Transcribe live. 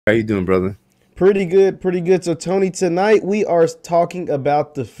How you doing, brother? Pretty good, pretty good. So, Tony, tonight we are talking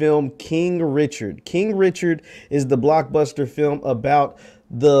about the film King Richard. King Richard is the blockbuster film about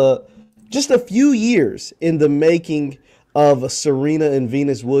the just a few years in the making of Serena and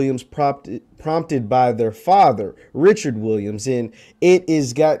Venus Williams, prompted by their father, Richard Williams. And it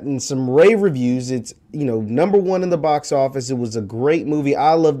has gotten some rave reviews. It's, number one in the box office. It was a great movie.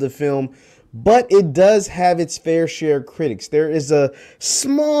 I love the film, but it does have its fair share of critics. There is a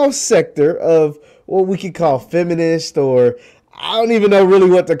small sector of what we could call feminist, or I don't even know really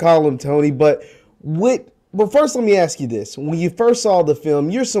what to call them, Tony. But first, let me ask you this: when you first saw the film,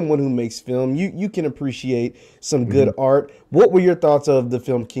 you're someone who makes film. You can appreciate some hmm good art. What were your thoughts of the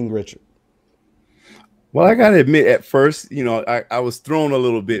film King Richard? Well, I gotta admit, at first, I was thrown a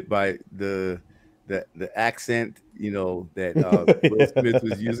little bit by the accent, that Will Smith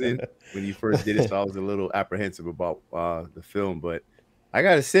was using when he first did it. So I was a little apprehensive about the film, but I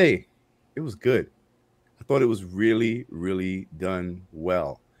gotta say, it was good. I thought it was really, really done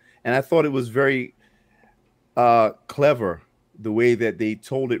well, and I thought it was very clever the way that they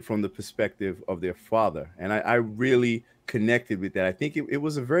told it from the perspective of their father. And I really connected with that. I think it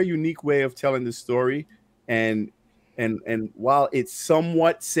was a very unique way of telling the story. And and while it's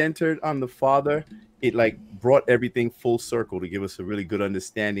somewhat centered on the father, it like brought everything full circle to give us a really good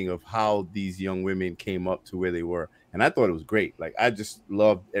understanding of how these young women came up to where they were. And I thought it was great. Like I just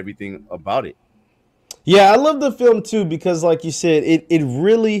loved everything about it. Yeah, I love the film too because, like you said, it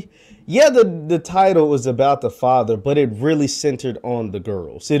really, yeah, the title was about the father, but it really centered on the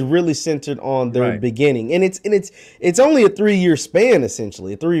girls. It really centered on their Right. beginning, and it's only a 3 year span,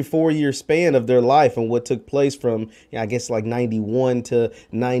 essentially a 3 or 4 year span of their life and what took place from, I guess, like 91 to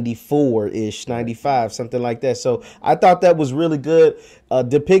 94 ish, Right. 95, something like that. So I thought that was really good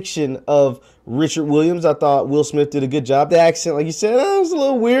depiction of Richard Williams. I thought Will Smith did a good job. The accent, like you said, was a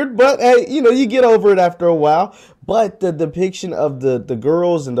little weird, but hey, you get over it after a while. But the depiction of the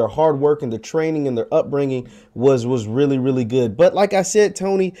girls and their hard work and the training and their upbringing was really really good. But like I said,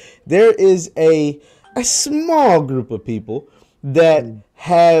 Tony, there is a small group of people that Mm.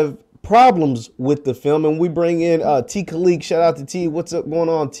 have problems with the film, and we bring in T Khalik. Shout out to T. What's up going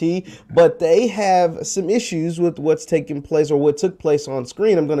on, T? But they have some issues with what's taking place or what took place on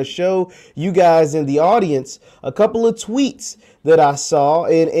screen. I'm going to show you guys in the audience a couple of tweets that I saw,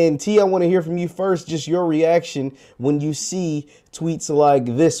 and T, I want to hear from you first, just your reaction when you see tweets like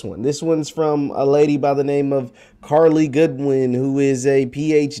this one. This one's from a lady by the name of Carly Goodwin, who is a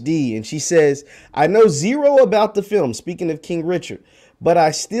PhD, and she says, "I know zero about the film," speaking of King Richard, "but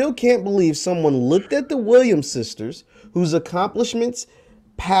I still can't believe someone looked at the Williams sisters, whose accomplishments,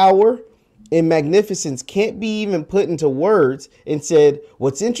 power, and magnificence can't be even put into words, and said,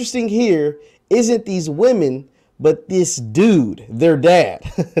 what's interesting here isn't these women, but this dude, their dad."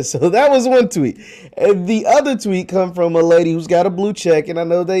 So that was one tweet. And the other tweet come from a lady who's got a blue check. And I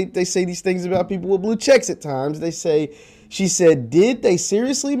know they say these things about people with blue checks at times. They say, she said, "Did they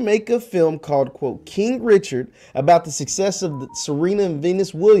seriously make a film called, quote, King Richard about the success of the Serena and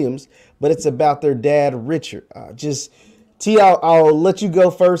Venus Williams, but it's about their dad, Richard?" Just T, I'll let you go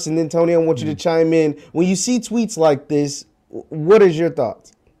first, and then Tony, I want you to Mm. chime in. When you see tweets like this, what is your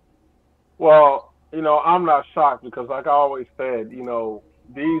thoughts? Well, I'm not shocked because, like I always said,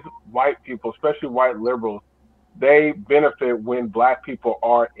 these white people, especially white liberals, they benefit when black people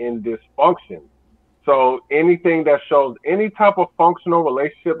are in dysfunction. So anything that shows any type of functional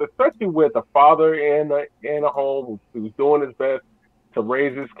relationship, especially with a father in a home who's doing his best to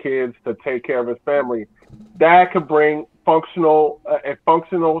raise his kids, to take care of his family, that could bring a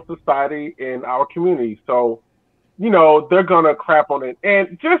functional society in our community. So they're gonna crap on it.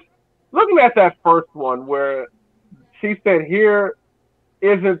 And just looking at that first one where she said, "Here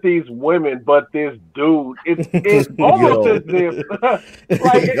isn't these women, but this dude." It's almost as Yo. if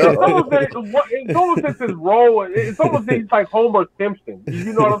like it's Yo. almost it's almost as his role. It's almost he's like Homer Simpson.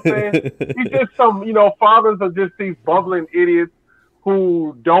 You know what I'm saying? He's just some fathers are just these bubbling idiots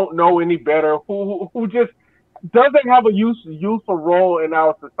who don't know any better, who just doesn't have a useful role in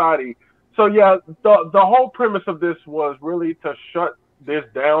our society. So yeah, the whole premise of this was really to shut this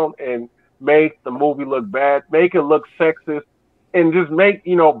down and make the movie look bad, make it look sexist, and just make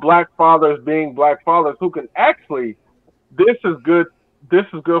black fathers being black fathers who can actually, this is good. This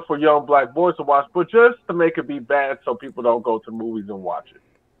is good for young black boys to watch, but just to make it be bad so people don't go to movies and watch it.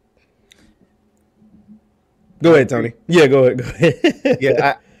 Go I ahead, agree. Tony. Yeah, go ahead. Go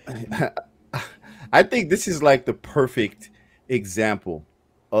Yeah, ahead. I think this is like the perfect example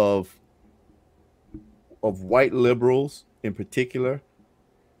of white liberals in particular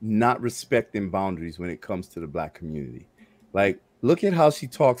not respecting boundaries when it comes to the black community. Like look at how she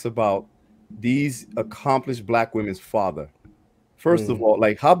talks about these accomplished black women's father. First of all,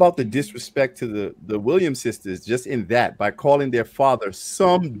 like, how about the disrespect to the Williams sisters just in that by calling their father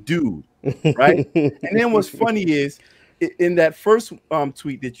some dude, right? And then what's funny is in that first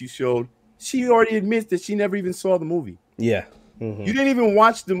tweet that you showed, she already admits that she never even saw the movie. Yeah. You didn't even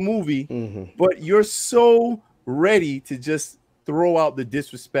watch the movie, but you're so ready to just throw out the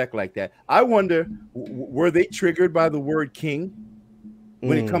disrespect like that. I wonder, were they triggered by the word king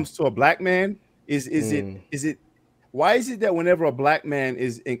when it comes to a black man? Is it why is it that whenever a black man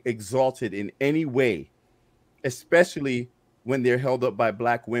is exalted in any way, especially when they're held up by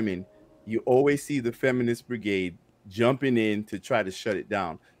black women, you always see the feminist brigade jumping in to try to shut it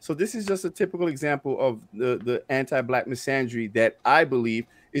down? So this is just a typical example of the anti-black misandry that I believe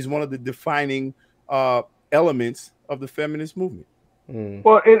is one of the defining elements of the feminist movement.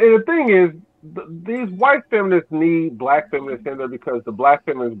 Well, and the thing is, these white feminists need black feminists in there because the black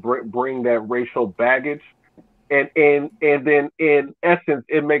feminists bring that racial baggage. And then in essence,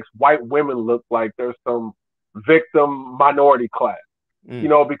 it makes white women look like there's some victim minority class, you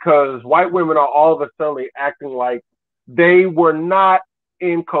know, because white women are all of a sudden acting like they were not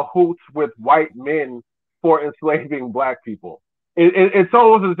in cahoots with white men for enslaving black people. It's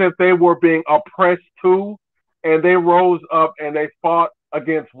almost as if they were being oppressed too, and they rose up and they fought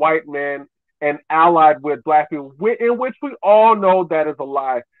against white men and allied with black people, in which we all know that is a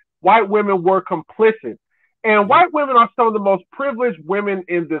lie. White women were complicit. And white women are some of the most privileged women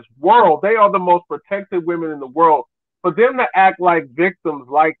in this world. They are the most protected women in the world. For them to act like victims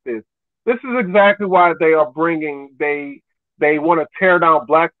like this is exactly why they are they want to tear down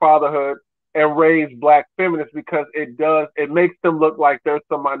black fatherhood and raise black feminists, because it makes them look like there's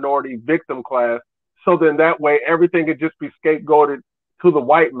some minority victim class. So then that way everything could just be scapegoated to the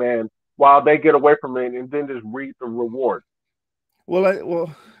white man while they get away from it and then just reap the reward.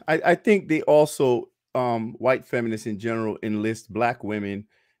 Well, I think they also white feminists in general enlist black women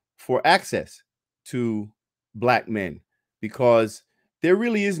for access to black men, because there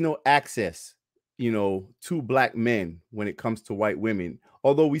really is no access, to black men when it comes to white women.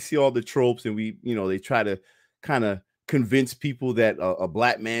 Although we see all the tropes and they try to kind of convince people that a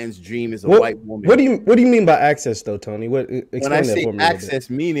black man's dream is a white woman. What do you mean by access, though, Tony? When I say access,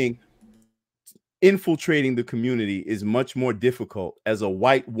 meaning infiltrating the community is much more difficult as a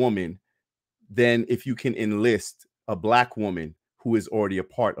white woman than if you can enlist a black woman who is already a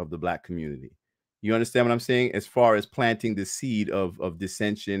part of the black community. You understand what I'm saying? As far as planting the seed of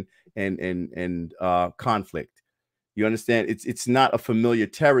dissension and conflict. You understand? It's not a familiar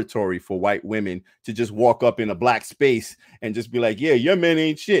territory for white women to just walk up in a black space and just be like, yeah, your men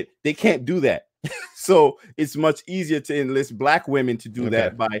ain't shit. They can't do that. So it's much easier to enlist black women to do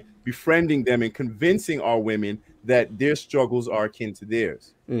that by befriending them and convincing our women that their struggles are akin to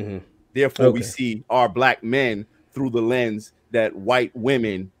theirs. Therefore, we see our black men through the lens that white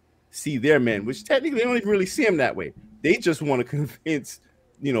women see their men, which technically they don't even really see them that way. They just want to convince,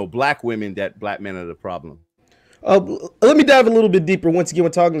 black women that black men are the problem. Let me dive a little bit deeper. Once again, we're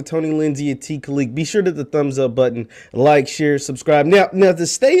talking to Tony Lindsay and T. Khalik. Be sure to hit the thumbs up button, like, share, subscribe. Now to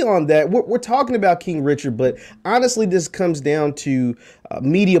stay on that, we're talking about King Richard, but honestly, this comes down to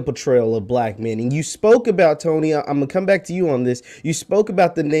media portrayal of black men. And you spoke about, Tony, I'm gonna come back to you on this. You spoke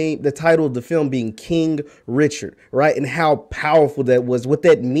about the title of the film being King Richard, right? And how powerful that was, what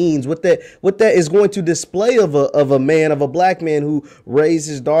that means, what that is going to display of a black man who raised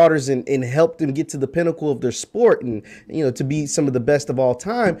his daughters and helped them get to the pinnacle of their sport and to be some of the best of all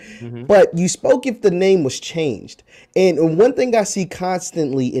time. But you spoke if the name was changed. And one thing I see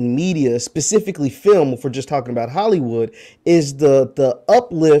constantly in media, specifically film, if we're just talking about Hollywood, is the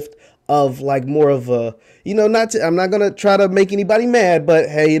uplift of like more of a, I'm not going to try to make anybody mad, but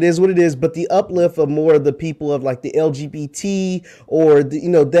hey, it is what it is. But the uplift of more of the people of like the LGBT or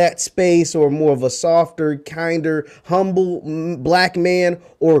that space, or more of a softer, kinder, humble black man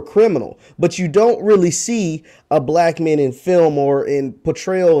or a criminal. But you don't really see a black man in film or in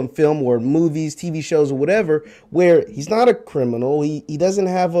portrayal in film or movies, TV shows or whatever, where he's not a criminal. He doesn't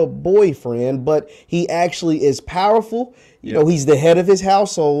have a boyfriend, but he actually is powerful. He's the head of his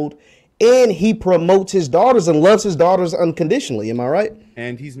household. And he promotes his daughters and loves his daughters unconditionally. Am I right?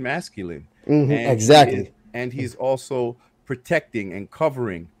 And he's masculine. Exactly. And he's also protecting and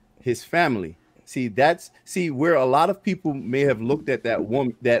covering his family. See, where a lot of people may have looked at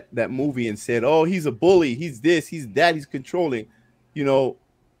that movie and said, oh, he's a bully. He's this, he's that, he's controlling.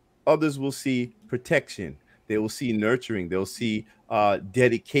 Others will see protection. They will see nurturing. They'll see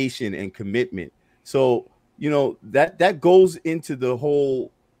dedication and commitment. So, that goes into the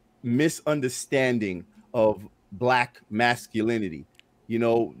whole misunderstanding of black masculinity. You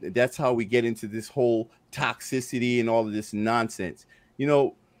know, that's how we get into this whole toxicity and all of this nonsense. You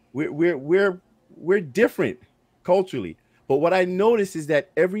know, we're different culturally. But what I notice is that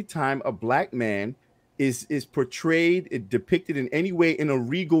every time a black man is portrayed, depicted in any way in a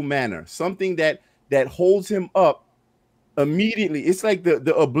regal manner, something that holds him up immediately, it's like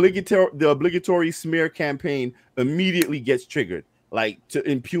the obligatory smear campaign immediately gets triggered, like to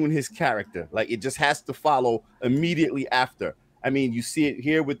impugn his character. Like it just has to follow immediately after. I mean, you see it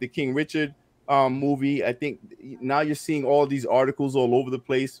here with the King Richard movie. I think now you're seeing all these articles all over the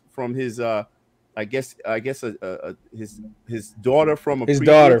place from his I guess his daughter from a his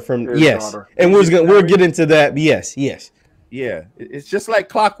daughter from his yes, daughter. and we'll get into that. Yes. Yeah, it's just like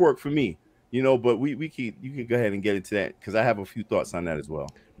clockwork for me, you know. But you can go ahead and get into that because I have a few thoughts on that as well.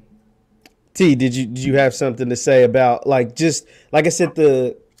 T, did you have something to say about, like, just like I said,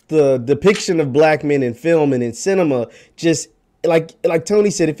 the depiction of black men in film and in cinema, just like Tony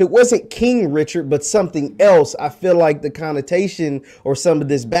said, if it wasn't King Richard but something else, I feel like the connotation or some of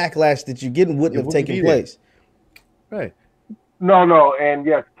this backlash that you're getting wouldn't have taken place. Right. No, and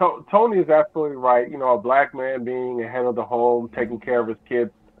yes, Tony is absolutely right. You know, a black man being a head of the home, taking care of his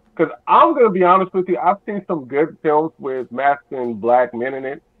kids. Because I'm going to be honest with you, I've seen some good films with masculine black men in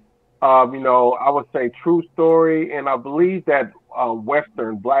it. You know, I would say True Story, and I believe that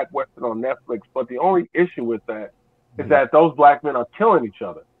Black Western on Netflix. But the only issue with that is that those black men are killing each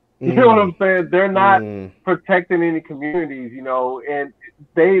other. You know what I'm saying? They're not protecting any communities, you know, and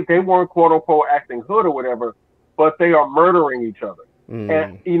they weren't quote unquote acting hood or whatever, but they are murdering each other.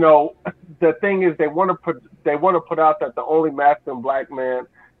 And you know, the thing is, they want to put out that the only masculine black man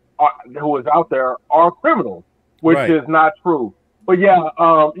who is out there are criminals, which is not true. But yeah,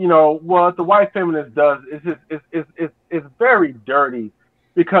 you know, what the white feminist does is very dirty,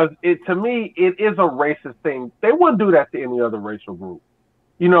 because to me it is a racist thing. They wouldn't do that to any other racial group.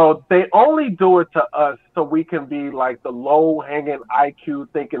 You know, they only do it to us so we can be like the low-hanging IQ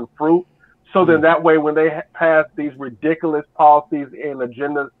thinking fruit. So then that way, when they pass these ridiculous policies and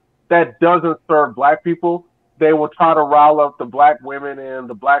agendas that doesn't serve black people, they will try to rile up the black women and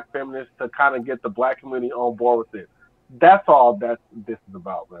the black feminists to kind of get the black community on board with it. That's all that this is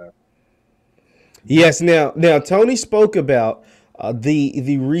about, man. Yes. Now Tony spoke about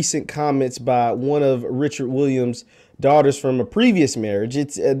the recent comments by one of Richard Williams' daughters from a previous marriage.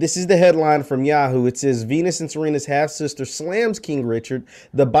 It's this is the headline from Yahoo. It says, Venus and Serena's half-sister slams King Richard,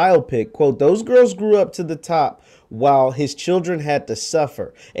 the biopic. Quote, those girls grew up to the top while his children had to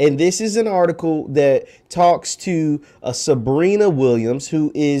suffer. And this is an article that talks to Sabrina Williams,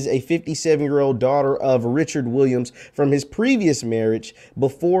 who is a 57-year-old daughter of Richard Williams from his previous marriage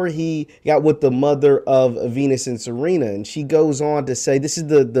before he got with the mother of Venus and Serena. And she goes on to say, this is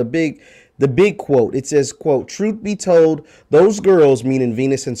the big quote. It says, quote, truth be told, those girls, meaning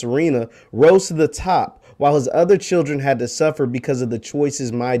Venus and Serena, rose to the top while his other children had to suffer because of the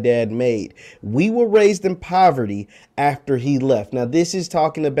choices my dad made. We were raised in poverty after he left. Now, this is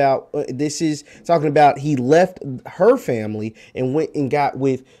talking about he left her family and went and got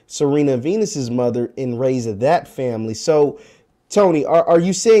with Serena Venus's mother and raised that family. So, Tony, are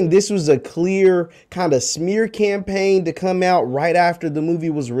you saying this was a clear kind of smear campaign to come out right after the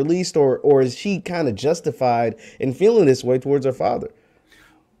movie was released, or is she kind of justified in feeling this way towards her father?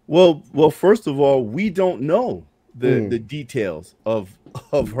 Well, first of all, we don't know the details of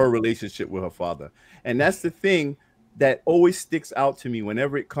her relationship with her father. And that's the thing that always sticks out to me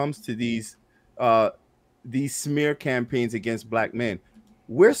whenever it comes to these smear campaigns against black men.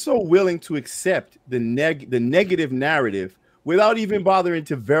 We're so willing to accept the negative narrative without even bothering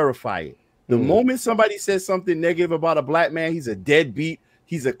to verify it. The moment somebody says something negative about a black man, he's a deadbeat,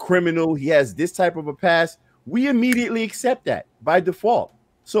 he's a criminal, he has this type of a past, we immediately accept that by default.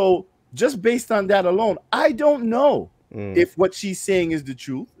 So just based on that alone, I don't know if what she's saying is the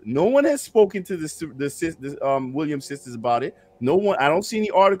truth. No one has spoken to the Williams sisters about it. No one. I don't see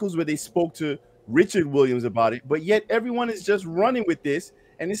any articles where they spoke to Richard Williams about it. But yet everyone is just running with this,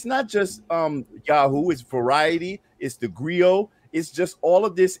 and it's not just Yahoo. It's Variety. It's the Griot. It's just all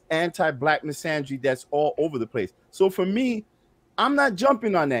of this anti-black misandry that's all over the place. So for me, I'm not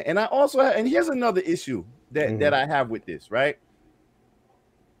jumping on that. And I also and here's another issue that I have with this, right?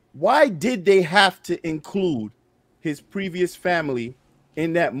 Why did they have to include his previous family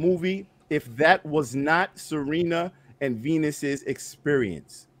in that movie if that was not Serena and Venus's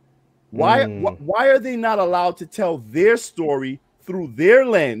experience? Why are they not allowed to tell their story through their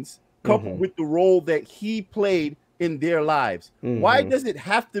lens, coupled with the role that he played in their lives? Why does it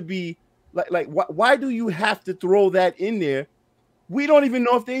have to be why do you have to throw that in there? We don't even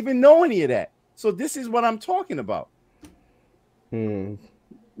know if they even know any of that. So this is what I'm talking about.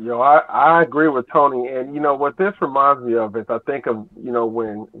 I agree with Tony, and what this reminds me of is I think of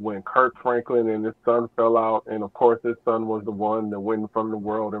when Kirk Franklin and his son fell out, and of course his son was the one that went from the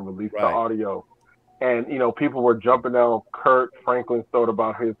world and released the audio, and people were jumping down Kirk Franklin's throat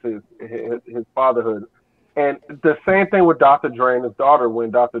about his fatherhood, and the same thing with Dr. Dre and his daughter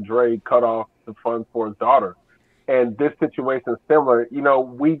when Dr. Dre cut off the funds for his daughter, and this situation is similar.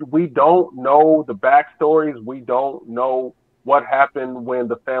 We don't know the backstories, we don't know what happened when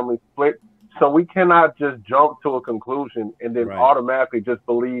the family split. So we cannot just jump to a conclusion and then automatically just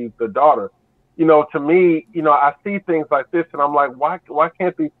believe the daughter. To me, I see things like this and I'm like, why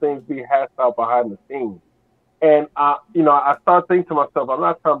can't these things be hashed out behind the scenes? And I start thinking to myself, I'm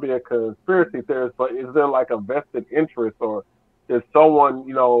not trying to be a conspiracy theorist, but is there like a vested interest, or is someone,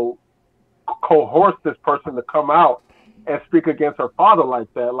 coerce this person to come out and speak against her father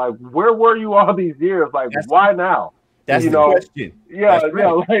like that? Like, where were you all these years? Like, why now? That's the question. Yeah,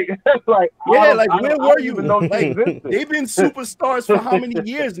 where were you? Like, they've been superstars for how many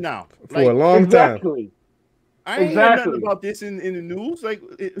years now? For a long time. I ain't heard nothing about this in the news. Like,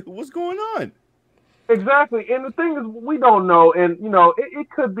 what's going on? Exactly, and the thing is, we don't know, and it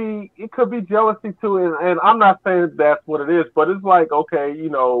could be jealousy too, and I'm not saying that's what it is, but it's like, okay,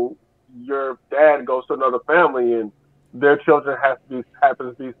 your dad goes to another family and their children happens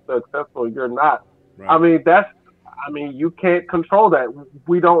to be successful, you're not. Right. I mean, you can't control that.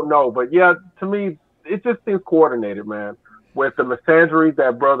 We don't know. But yeah, to me, it just seems coordinated, man, with the misandry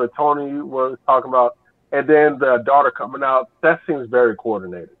that brother Tony was talking about, and then the daughter coming out. That seems very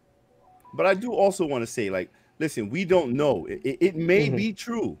coordinated. But I do also want to say, like, listen, we don't know. It may be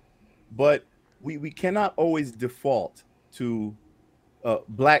true, but we cannot always default to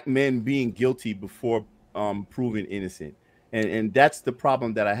black men being guilty before proven innocent. And that's the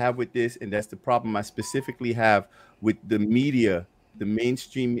problem that I have with this, and that's the problem I specifically have with the media, the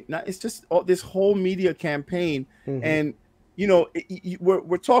mainstream. It's just this whole media campaign, and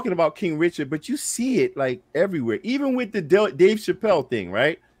we're talking about King Richard, but you see it like everywhere, even with the Dave Chappelle thing,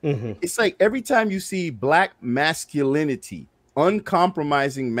 right? It's like every time you see black masculinity,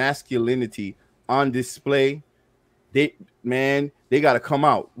 uncompromising masculinity on display, they got to come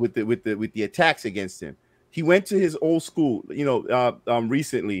out with the attacks against him. He went to his old school,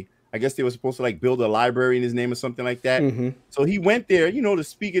 recently. I guess they were supposed to like build a library in his name or something like that. So he went there, to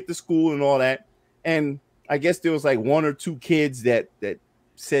speak at the school and all that. And I guess there was like one or two kids that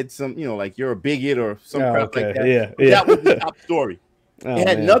said some, like you're a bigot or some crap like that. Yeah. That was the top story. It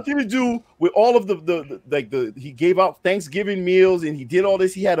had nothing to do with all of he gave out Thanksgiving meals and he did all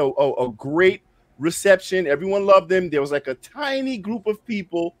this. He had a great reception. Everyone loved him. There was like a tiny group of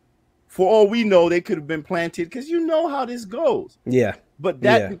people. For all we know, they could have been planted because you know how this goes. Yeah. But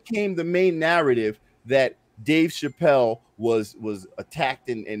that became the main narrative, that Dave Chappelle was attacked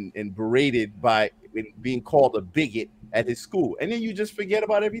and berated by being called a bigot at his school. And then you just forget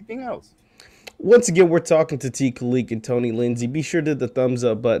about everything else. Once again, we're talking to T. Khalik and Tony Lindsay. Be sure to hit the thumbs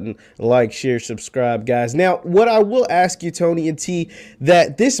up button, like, share, subscribe, guys. Now, what I will ask you, Tony and T,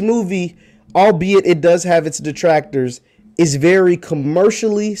 that this movie, albeit it does have its detractors, is very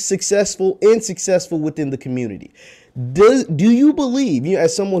commercially successful and successful within the community. Do you believe,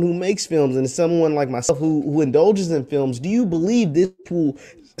 as someone who makes films and as someone like myself who indulges in films, do you believe this will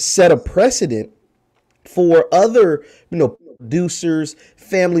set a precedent for other, producers,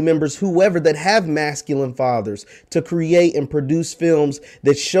 family members, whoever that have masculine fathers to create and produce films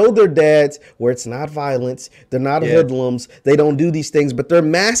that show their dads where it's not violence, they're not hoodlums, they don't do these things, but they're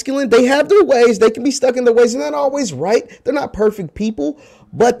masculine, they have their ways, they can be stuck in their ways, they're not always right, they're not perfect people,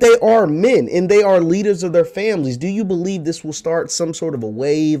 but they are men and they are leaders of their families. Do you believe this will start some sort of a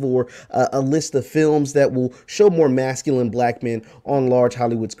wave or a list of films that will show more masculine black men on large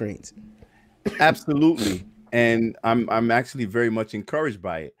Hollywood screens? Absolutely. And I'm actually very much encouraged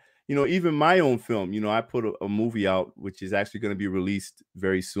by it. Even my own film, I put a movie out, which is actually going to be released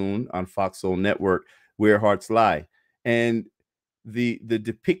very soon on Fox Soul Network, Where Hearts Lie. And the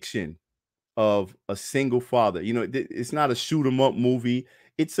depiction of a single father, it's not a shoot 'em up movie.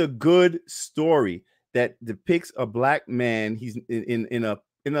 It's a good story that depicts a black man. He's in a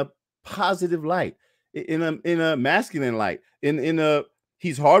positive light, in a masculine light,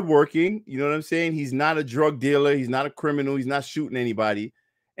 he's hardworking. You know what I'm saying? He's not a drug dealer. He's not a criminal. He's not shooting anybody.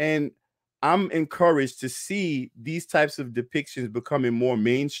 And I'm encouraged to see these types of depictions becoming more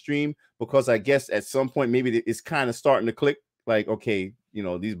mainstream, because I guess at some point, maybe it's kind of starting to click like, okay,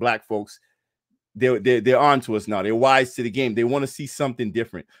 these black folks, they're on to us now. They're wise to the game. They want to see something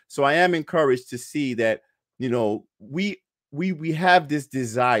different. So I am encouraged to see that, we we have this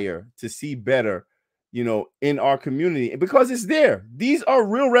desire to see better, you know, in our community, because it's there. These are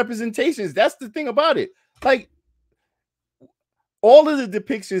real representations. That's the thing about it. Like, all of the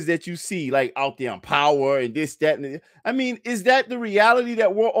depictions that you see, like out there on Power and this, that, and I mean, is that the reality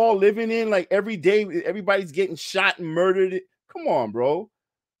that we're all living in? Like every day, everybody's getting shot and murdered. Come on, bro.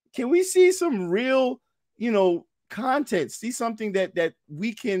 Can we see some real, you know, content? See something that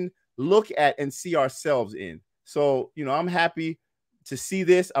we can look at and see ourselves in. So, you know, I'm happy to see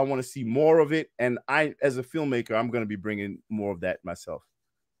this. I want to see more of it. And I, as a filmmaker, I'm going to be bringing more of that myself.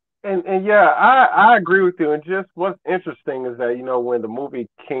 And yeah, I agree with you. And just what's interesting is that, you know, when the movie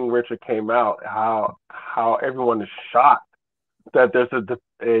King Richard came out, how everyone is shocked that there's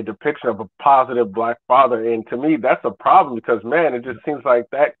a depiction of a positive black father. And to me, that's a problem, because, man, it just seems like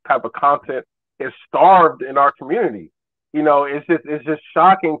that type of content is starved in our community. You know, it's just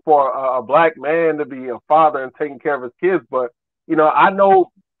shocking for a black man to be a father and taking care of his kids. But, you know, I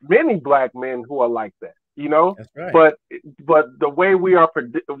know many black men who are like that. You know, that's right. But the way we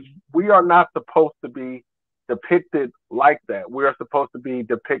are not supposed to be depicted like that. We are supposed to be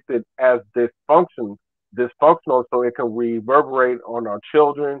depicted as dysfunctional, so it can reverberate on our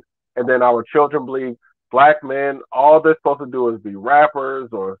children, and then our children believe black men, all they're supposed to do is be rappers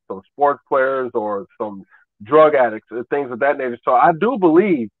or some sports players or some drug addicts or things of that nature. So I do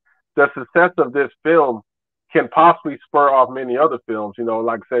believe the success of this film can possibly spur off many other films. You know,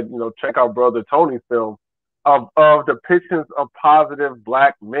 like I said, you know, check out Brother Tony's film of depictions of positive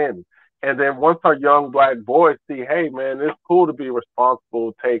black men. And then once our young black boys see, hey, man, it's cool to be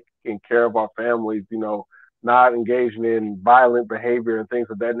responsible, taking care of our families, you know, not engaging in violent behavior and things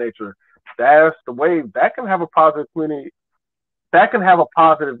of that nature, that's the way that can have a positive community. That can have a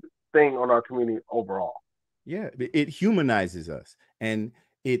positive thing on our community overall. Yeah, it humanizes us, and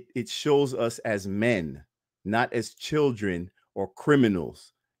it shows us as men, not as children or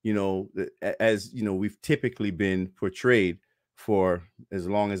criminals, you know, as you know, we've typically been portrayed for as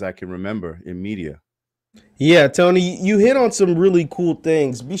long as I can remember in media. Yeah, Tony, you hit on some really cool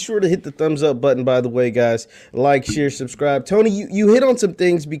things. Be sure to hit the thumbs up button, by the way, guys. Like, share, subscribe. Tony, you hit on some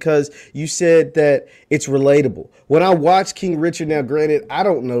things because you said that it's relatable. When I watch King Richard, now granted, I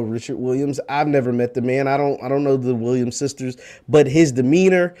don't know Richard Williams. I've never met the man. I don't know the Williams sisters, but his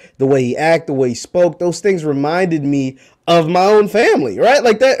demeanor, the way he acted, the way he spoke, those things reminded me of my own family, right?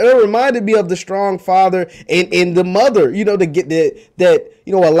 Like that, it reminded me of the strong father and the mother, you know, to get that,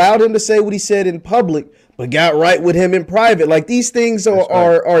 you know, allowed him to say what he said in public, but got right with him in private. Like these things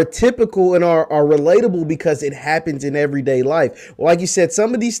are typical and are relatable because it happens in everyday life. Well, like you said,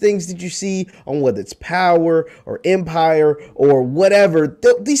 some of these things that you see on whether it's Power or Empire or whatever,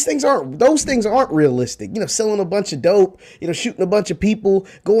 those things aren't realistic. You know, selling a bunch of dope, you know, shooting a bunch of people,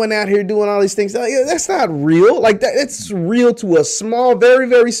 going out here doing all these things. That's not real. Like that's real to a small, very,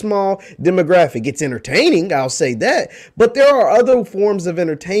 very small demographic. It's entertaining, I'll say that. But there are other forms of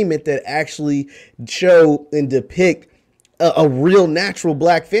entertainment that actually show and depict a real natural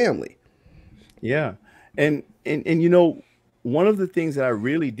black family. Yeah. And you know, one of the things that I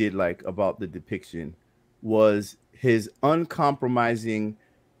really did like about the depiction was his uncompromising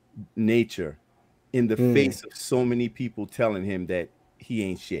nature in the face of so many people telling him that he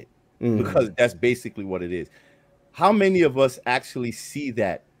ain't shit, because that's basically what it is. How many of us actually see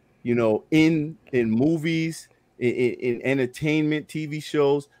that, you know, in movies, in entertainment, TV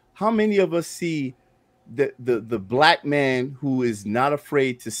shows? How many of us see the black man who is not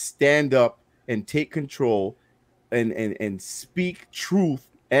afraid to stand up and take control and speak truth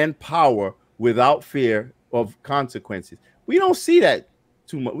and power without fear of consequences? We don't see that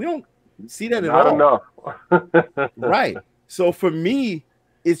too much. We don't see that at all. Not enough. Right. So for me,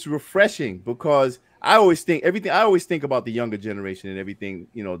 it's refreshing because I always think about the younger generation and everything,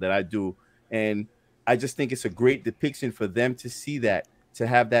 you know, that I do. And I just think it's a great depiction for them to see that, to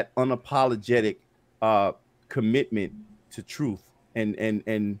have that unapologetic commitment to truth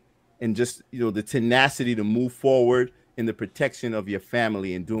and just, you know, the tenacity to move forward in the protection of your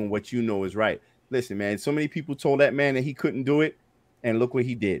family and doing what you know is right. Listen, man, so many people told that man that he couldn't do it, and look what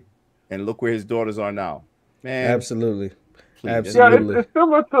he did, and look where his daughters are now. Man, absolutely. Please. Absolutely. Yeah, it's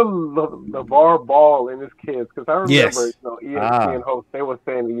similar to LeVar Ball and his kids, because I remember, you know, ESPN host, they were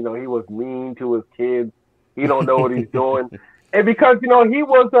saying, you know, he was mean to his kids. He don't know what he's doing. And because, you know, he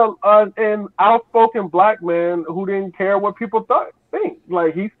was an outspoken black man who didn't care what people think.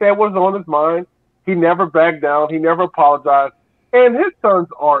 Like, he said what was on his mind. He never backed down. He never apologized. And his sons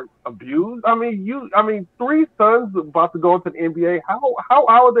aren't abused. I mean, 3 sons about to go into the NBA. How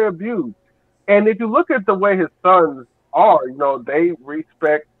are they abused? And if you look at the way his sons are, you know, they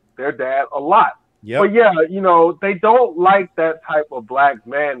respect their dad a lot. Yep. But yeah, you know, they don't like that type of black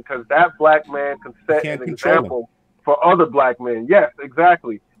man because that black man can You set can't an control them. example for other black men. Yes,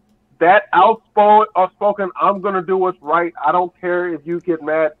 exactly. That outspoken, I'm gonna do what's right. I don't care if you get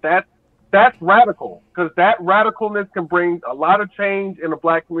mad. That's radical because that radicalness can bring a lot of change in the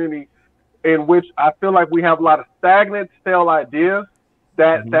black community, in which I feel like we have a lot of stagnant, stale ideas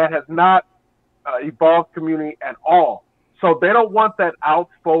Mhm. that has not evolved community at all. So they don't want that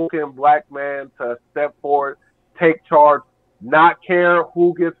outspoken black man to step forward, take charge, not care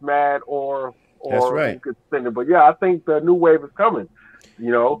who gets mad That's or right. who gets offended. But yeah, I think the new wave is coming.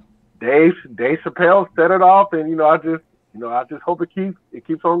 You know, Dave Chappelle set it off, and I just hope it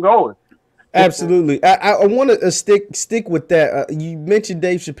keeps on going. Absolutely. I want to stick with that. You mentioned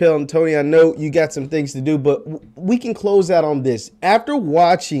Dave Chappelle and Tony. I know you got some things to do, but we can close out on this. After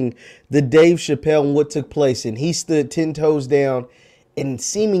watching the Dave Chappelle and what took place, and he stood 10 toes down, and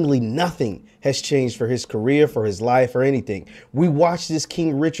seemingly nothing has changed for his career, for his life, or anything. We watch this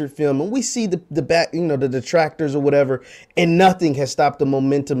King Richard film, and we see the back, the detractors or whatever, and nothing has stopped the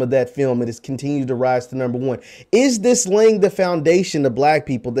momentum of that film. It has continued to rise to number one. Is this laying the foundation to black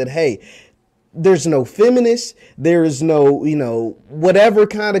people that, hey, there's no feminists, there is no, whatever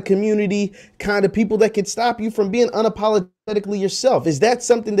kind of community, kind of people that can stop you from being unapologetically yourself? Is that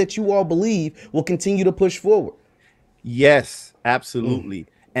something that you all believe will continue to push forward? Yes, absolutely.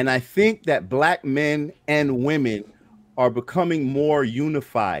 And I think that black men and women are becoming more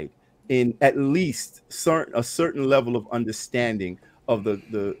unified in at least a certain level of understanding of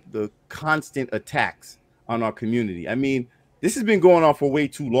the constant attacks on our community. I mean, this has been going on for way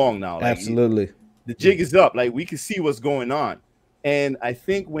too long now. Like Absolutely. the jig is up. Like we can see what's going on. And I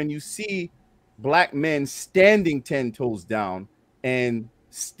think when you see black men standing 10 toes down and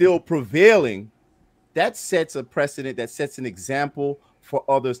still prevailing, that sets a precedent, that sets an example for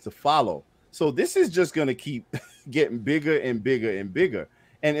others to follow. So this is just going to keep getting bigger and bigger and bigger.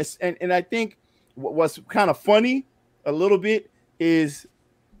 And and I think what's kind of funny a little bit is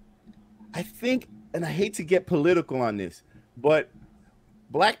I think, and I hate to get political on this, but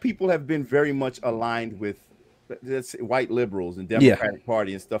black people have been very much aligned with white liberals and Yeah. Democratic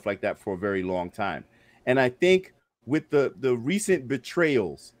Party and stuff like that for a very long time. And I think with the recent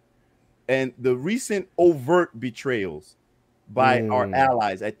betrayals and the recent overt betrayals by our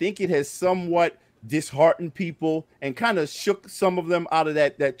allies, I think it has somewhat disheartened people and kind of shook some of them out of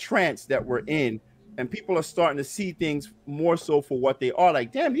that trance that we're in. And people are starting to see things more so for what they are.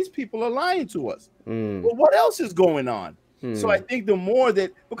 Like, damn, these people are lying to us. Well, what else is going on? So I think the more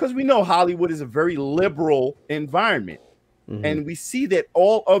that, because we know Hollywood is a very liberal environment, and we see that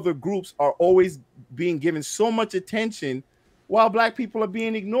all other groups are always being given so much attention while black people are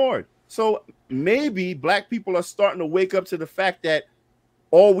being ignored. So maybe black people are starting to wake up to the fact that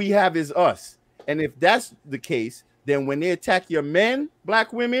all we have is us. And if that's the case, then when they attack your men,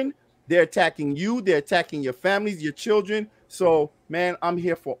 black women, they're attacking you, they're attacking your families, your children. So, man, I'm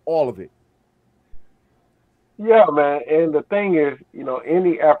here for all of it. Yeah, man. And the thing is,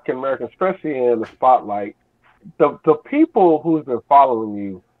 any African American, especially in the spotlight, the people who's been following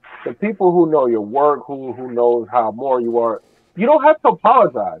you, the people who know your work, who knows how more you are, you don't have to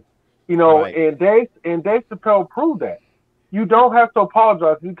apologize. Right. And Dave Chappelle proved that. You don't have to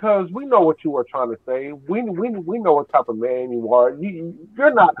apologize because we know what you were trying to say. We know what type of man you are.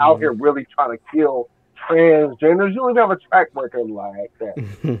 You're not out here really trying to kill transgenders. You don't have a track record like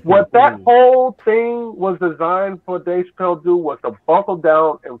that. What that whole thing was designed for Dave Chappelle to do was to buckle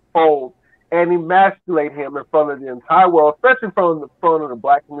down and fold and emasculate him in front of the entire world, especially in front of the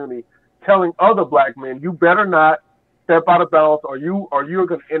black community, telling other black men, you better not step out of bounds or you're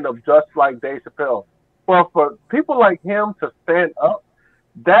going to end up just like Dave Chappelle. Well, for people like him to stand up,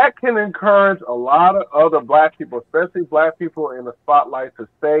 that can encourage a lot of other black people, especially black people in the spotlight, to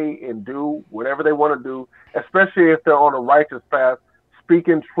say and do whatever they want to do, especially if they're on a righteous path,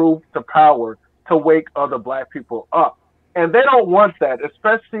 speaking truth to power to wake other black people up. And they don't want that,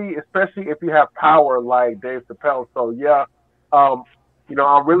 especially if you have power like Dave Chappelle. So yeah, I'm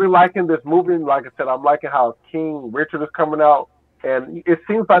really liking this movie. Like I said, I'm liking how King Richard is coming out. And it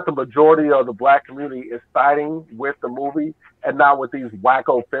seems like the majority of the black community is siding with the movie and not with these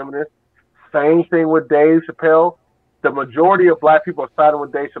wacko feminists. Same thing with Dave Chappelle. The majority of black people are siding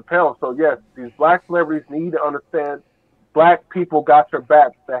with Dave Chappelle. So yes, these black celebrities need to understand black people got your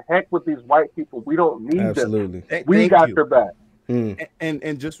back. The heck with these white people. We don't need them. Absolutely. We got your back.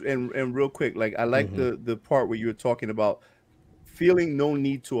 And real quick, like I like the part where you were talking about feeling no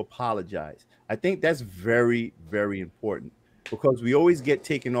need to apologize. I think that's very, very important because we always get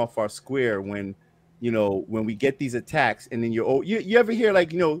taken off our square when you know, when we get these attacks, and then you ever hear,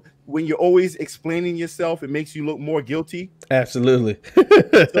 like, you know, when you're always explaining yourself, it makes you look more guilty. Absolutely.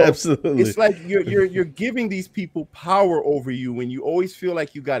 So Absolutely. it's like you're giving these people power over you when you always feel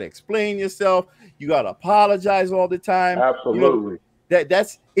like you got to explain yourself, you got to apologize all the time. Absolutely. You know,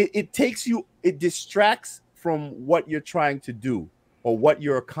 it takes you, it distracts from what you're trying to do or what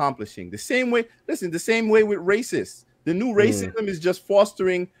you're accomplishing. The same way, listen, the same way with racists. The new racism is just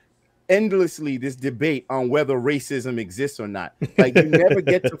fostering endlessly this debate on whether racism exists or not. Like, you never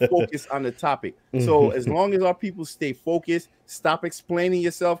get to focus on the topic. So as long as our people stay focused, stop explaining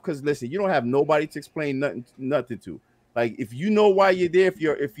yourself, because listen, you don't have nobody to explain nothing to. Like, if you know why you're there,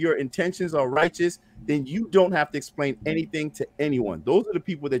 if your intentions are righteous, then you don't have to explain anything to anyone. Those are the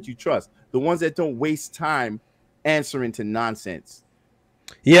people that you trust, the ones that don't waste time answering to nonsense.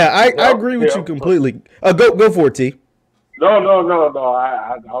 Yeah, I agree with you completely. Go for it, T. No.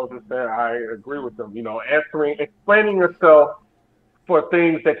 I was just saying, I agree with them. You know, explaining yourself for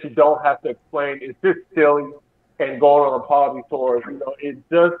things that you don't have to explain is just silly. And going on apology tours, you know, it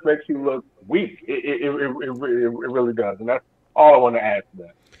just makes you look weak. It really does, and that's all I want to add to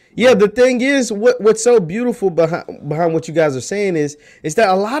that. Yeah, the thing is, what's so beautiful behind what you guys are saying is that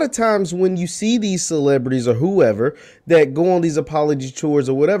a lot of times when you see these celebrities or whoever that go on these apology tours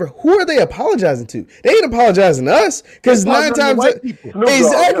or whatever, who are they apologizing to? They ain't apologizing to us, because 9 times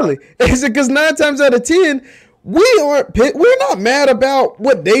exactly, because 9 times out of 10. We're not mad about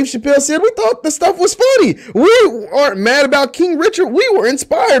what Dave Chappelle said. We thought the stuff was funny. We aren't mad about King Richard. We were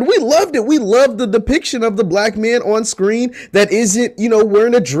inspired. We loved it. We loved the depiction of the black man on screen that isn't, you know,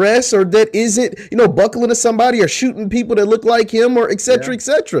 wearing a dress, or that isn't, you know, buckling to somebody or shooting people that look like him, or et cetera, et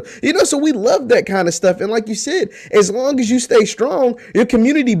cetera. You know, so we love that kind of stuff. And like you said, as long as you stay strong, your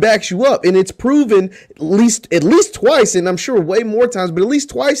community backs you up. And it's proven at least twice, and I'm sure way more times, but at least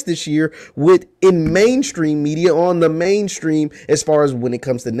twice this year in mainstream media, on the mainstream, as far as when it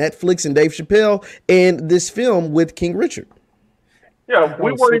comes to Netflix and Dave Chappelle and this film with King Richard. Yeah,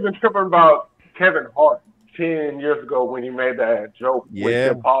 we weren't even tripping about Kevin Hart 10 years ago when he made that joke, which he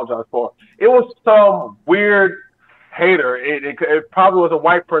apologized for. It was some weird hater. It probably was a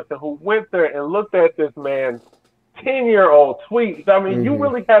white person who went there and looked at this man's 10-year-old tweets. I mean, you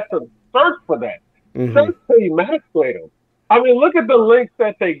really had to search for that. Search till you masturbate them. I mean, look at the links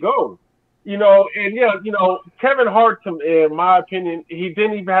that they go. You know, and yeah, you know, Kevin Hart, in my opinion, he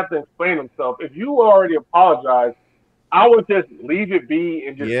didn't even have to explain himself. If you already apologized, I would just leave it be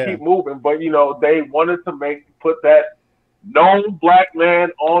and just keep moving. But, you know, they wanted to put that known black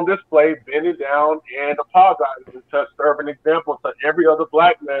man on display, bending down and apologizing, to serve an example to every other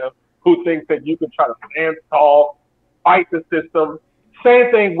black man who thinks that you can try to stand tall, fight the system.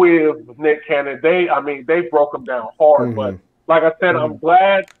 Same thing with Nick Cannon. They broke him down hard. But like I said, I'm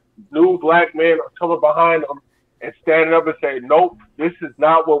glad new black men are coming behind them and standing up and saying, nope, this is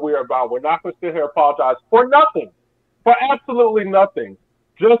not what we're about. We're not going to sit here and apologize for nothing, for absolutely nothing,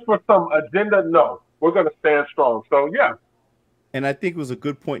 just for some agenda. No, we're going to stand strong. So, yeah. And I think it was a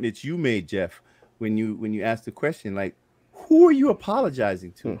good point that you made, Jeff, when you asked the question, like, who are you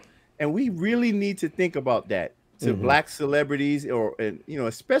apologizing to? And we really need to think about that, to black celebrities, or, you know,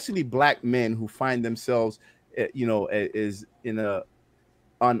 especially black men who find themselves, you know, is in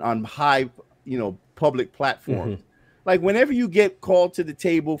on high, you know, public platforms. Like, whenever you get called to the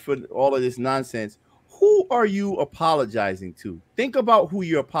table for all of this nonsense, who are you apologizing to? Think about who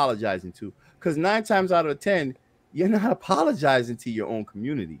you're apologizing to, because 9 times out of 10, you're not apologizing to your own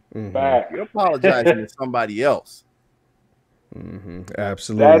community. You're apologizing to somebody else.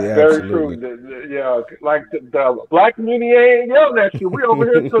 Absolutely. That's very true. Yeah, like the black community ain't yelling at you. We over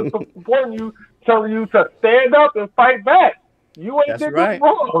here to support you, telling you to stand up and fight back. You ain't did this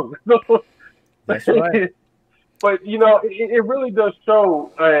wrong. That's right. But, you know, it really does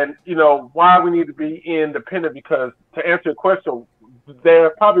show, and, you know, why we need to be independent, because to answer your question,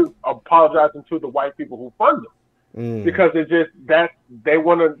 they're probably apologizing to the white people who fund them, because it's just that they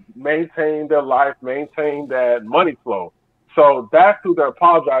want to maintain their life, maintain that money flow. So that's who they're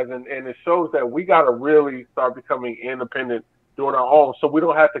apologizing, and it shows that we got to really start becoming independent, doing our own, so we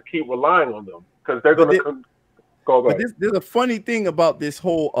don't have to keep relying on them, because they're going to go. But there's a funny thing about this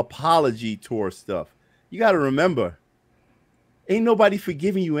whole apology tour stuff. You got to remember, ain't nobody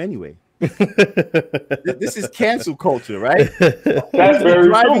forgiving you anyway. This is cancel culture, right? That's the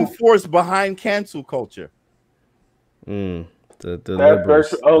driving force behind cancel culture. The That's very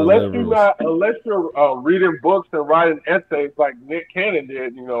true. liberals. The liberals. Unless you're reading books and writing essays like Nick Cannon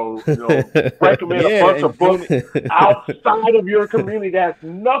did, recommend a Yeah, bunch of and books doing outside of your community that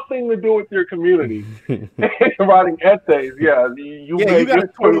has nothing to do with your community. Writing essays, yeah, yeah, you got you're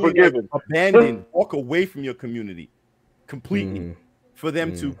to totally totally like forgiven. abandon, walk away from your community completely Mm, for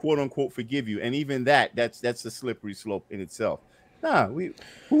them to quote unquote forgive you. And even that's a slippery slope in itself. Nah,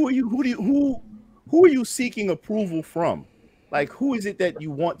 who are you? Who are you seeking approval from? Like, who is it that you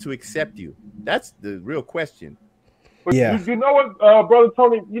want to accept you? That's the real question. But yeah. you know what, brother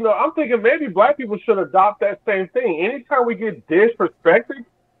Tony? I'm thinking maybe black people should adopt that same thing. Anytime we get disrespected,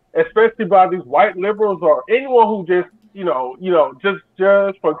 especially by these white liberals or anyone who just,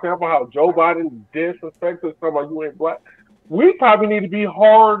 just for example, how Joe Biden disrespected someone you ain't black. We probably need to be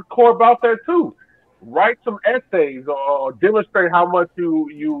hardcore about that too. Write some essays or demonstrate how much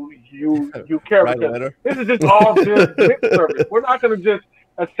you care, Write a because letter. this is just all just lip service. We're not going to just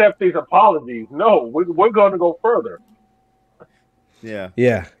accept these apologies. No, we're going to go further. Yeah.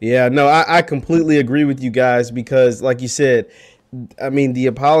 No, I completely agree with you guys because, like you said, I mean, the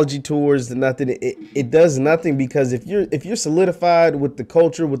apology tours, nothing. It does nothing, because if you're solidified with the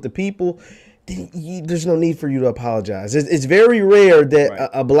culture, with the people, then there's no need for you to apologize. It's very rare that Right.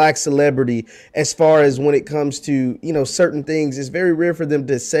 a black celebrity, as far as when it comes to certain things, it's very rare for them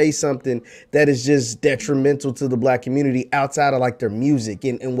to say something that is just detrimental to the black community outside of like their music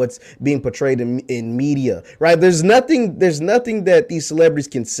and what's being portrayed in media. Right? There's nothing that these celebrities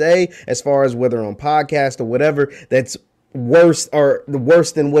can say, as far as whether on podcast or whatever, that's worse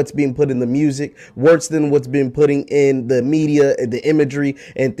than what's being put in the music, worse than what's been putting in the media and the imagery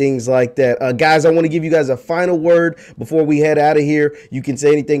and things like that. Guys, I want to give you guys a final word before we head out of here. You can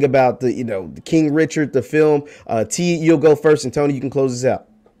say anything about the King Richard, the film. T, you'll go first, and Tony, you can close this out.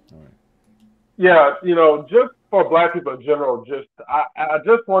 Yeah, just for black people in general, I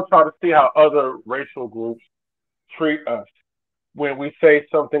just want y'all to see how other racial groups treat us when we say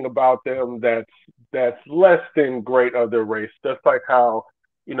something about them that's less than great of their race. Just like how,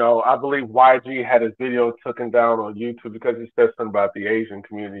 I believe YG had his video taken down on YouTube because he said something about the Asian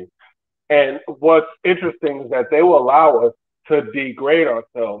community. And what's interesting is that they will allow us to degrade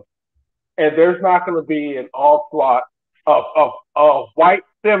ourselves. And there's not going to be an onslaught of white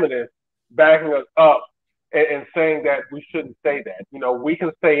feminists backing us up and saying that we shouldn't say that. We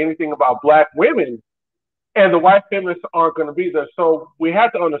can say anything about black women, and the white feminists aren't going to be there. So we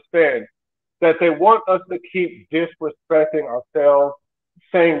have to understand that they want us to keep disrespecting ourselves,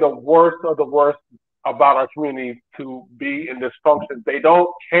 saying the worst of the worst about our community to be in dysfunction. They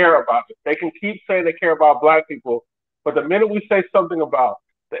don't care about it. They can keep saying they care about black people, but the minute we say something about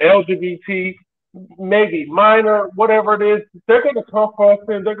the LGBT, maybe minor, whatever it is, they're going to come for us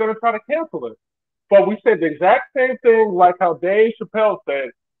and they're going to try to cancel it. But we said the exact same thing, like how Dave Chappelle said,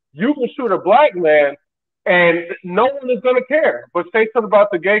 you can shoot a black man and no one is going to care. But say something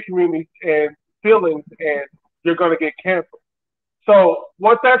about the gay community and feelings, and you're going to get canceled. So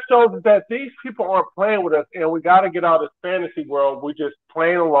what that shows is that these people aren't playing with us, and we got to get out of this fantasy world. We're just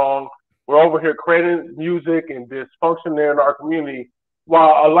playing along. We're over here creating music and dysfunction there in our community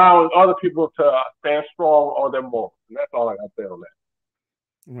while allowing other people to stand strong on their morals. And that's all I got to say on that.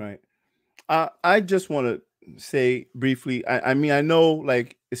 Right. I just want to say briefly, I mean, I know,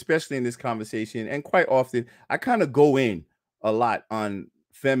 like, especially in this conversation, and quite often, I kind of go in a lot on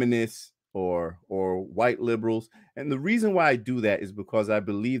feminists or white liberals. And the reason why I do that is because I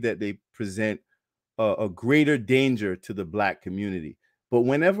believe that they present a greater danger to the black community. But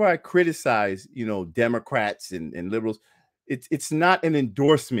whenever I criticize, Democrats and liberals, it's not an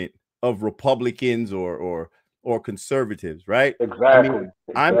endorsement of Republicans or conservatives, right? Exactly. I mean,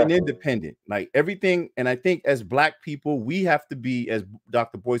 I'm an independent, like everything. And I think as black people, we have to be, as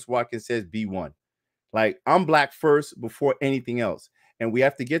Dr. Boyce Watkins says, be one. Like, I'm black first before anything else. And we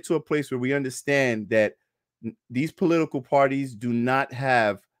have to get to a place where we understand that these political parties do not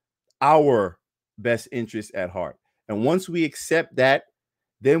have our best interests at heart. And once we accept that,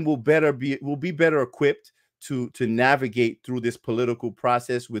 then we'll be better equipped to navigate through this political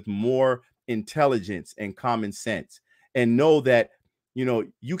process with more intelligence and common sense, and know that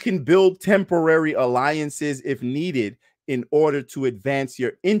you can build temporary alliances if needed in order to advance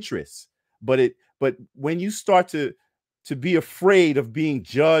your interests. But when you start to be afraid of being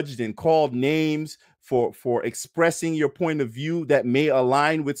judged and called names for expressing your point of view that may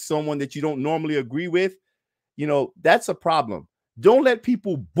align with someone that you don't normally agree with, that's a problem. Don't let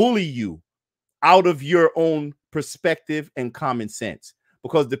people bully you out of your own perspective and common sense,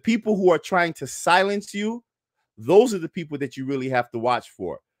 because the people who are trying to silence you, those are the people that you really have to watch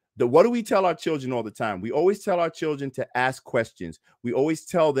for. What do we tell our children all the time? We always tell our children to ask questions. We always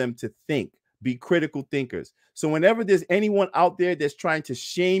tell them to think, be critical thinkers. So whenever there's anyone out there that's trying to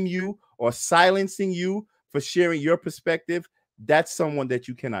shame you or silencing you for sharing your perspective, that's someone that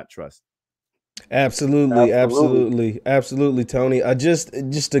you cannot trust. Absolutely, Tony.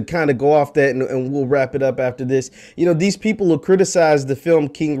 Just to kind of go off that, and we'll wrap it up after this. You know, these people who criticize the film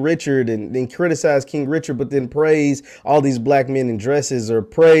King Richard and then criticize King Richard, but then praise all these black men in dresses or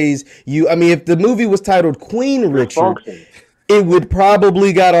praise you. I mean, if the movie was titled Queen Richard, it would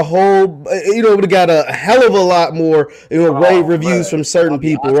probably got a whole, it would have got a hell of a lot more, rave reviews from certain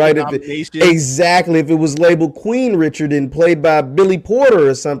people, right? Exactly. If it was labeled Queen Richard and played by Billy Porter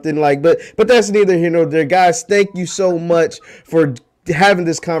or something like, but that's neither here nor there. Guys, thank you so much for having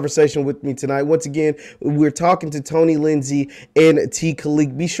this conversation with me tonight. Once again, we're talking to Tony Lindsay and T.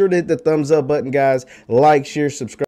 Khalik. Be sure to hit the thumbs up button, guys. Like, share, subscribe.